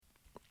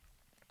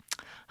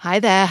Hi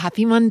there,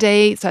 happy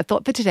Monday. So, I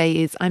thought for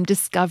today is I'm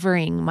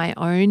discovering my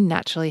own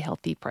naturally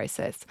healthy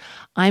process.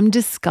 I'm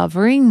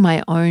discovering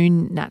my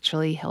own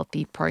naturally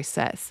healthy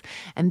process.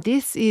 And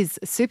this is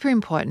super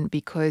important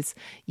because,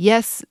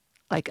 yes,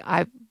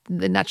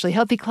 the Naturally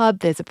Healthy Club,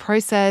 there's a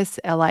process,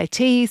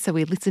 LIT. So,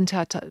 we listen to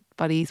our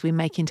bodies, we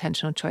make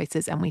intentional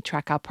choices, and we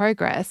track our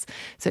progress.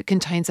 So, it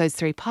contains those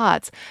three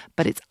parts,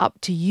 but it's up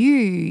to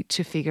you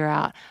to figure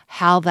out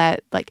how the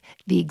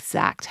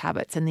exact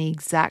habits and the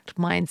exact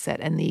mindset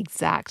and the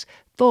exact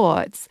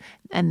thoughts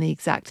and the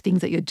exact things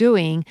that you're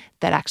doing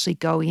that actually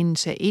go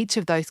into each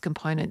of those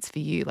components for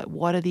you. Like,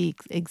 what are the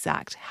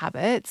exact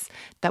habits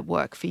that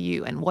work for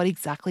you? And what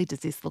exactly does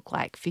this look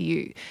like for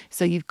you?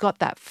 So you've got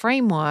that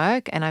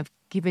framework, and I've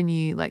given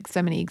you like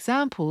so many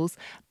examples,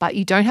 but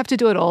you don't have to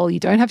do it all. You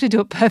don't have to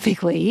do it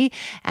perfectly.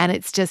 And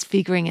it's just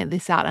figuring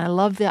this out. And I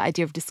love the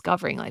idea of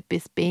discovering, like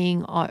this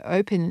being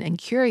open and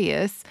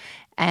curious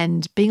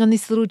and being on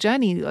this little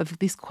journey of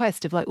this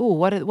quest of like, oh,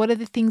 what are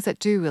the things that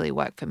do really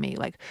work for me?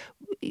 Like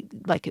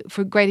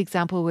for a great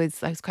example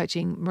was I was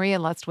coaching Maria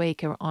last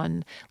week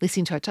on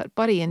listening to her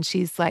body, and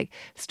she's like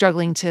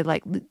struggling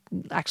to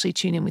actually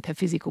tune in with her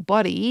physical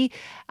body,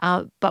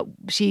 but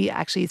she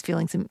actually is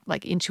feeling some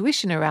like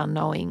intuition around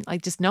knowing,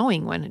 like just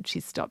knowing when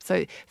she's stopped.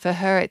 So for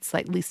her, it's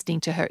like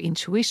listening to her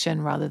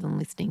intuition rather than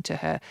listening to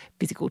her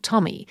physical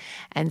tummy.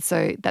 And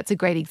so that's a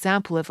great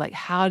example of like,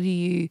 how do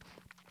you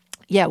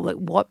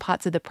what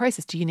parts of the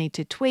process do you need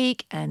to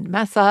tweak and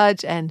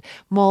massage and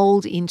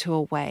mold into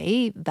a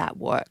way that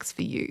works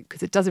for you?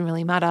 Because it doesn't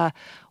really matter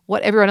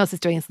what everyone else is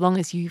doing as long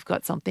as you've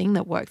got something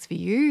that works for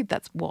you.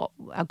 That's what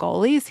our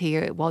goal is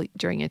here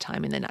during your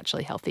time in the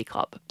Naturally Healthy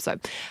Club. So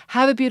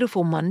have a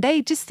beautiful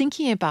Monday. Just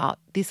thinking about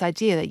this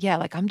idea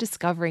that, I'm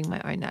discovering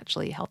my own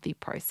naturally healthy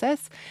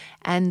process.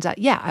 And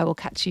I will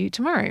catch you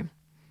tomorrow.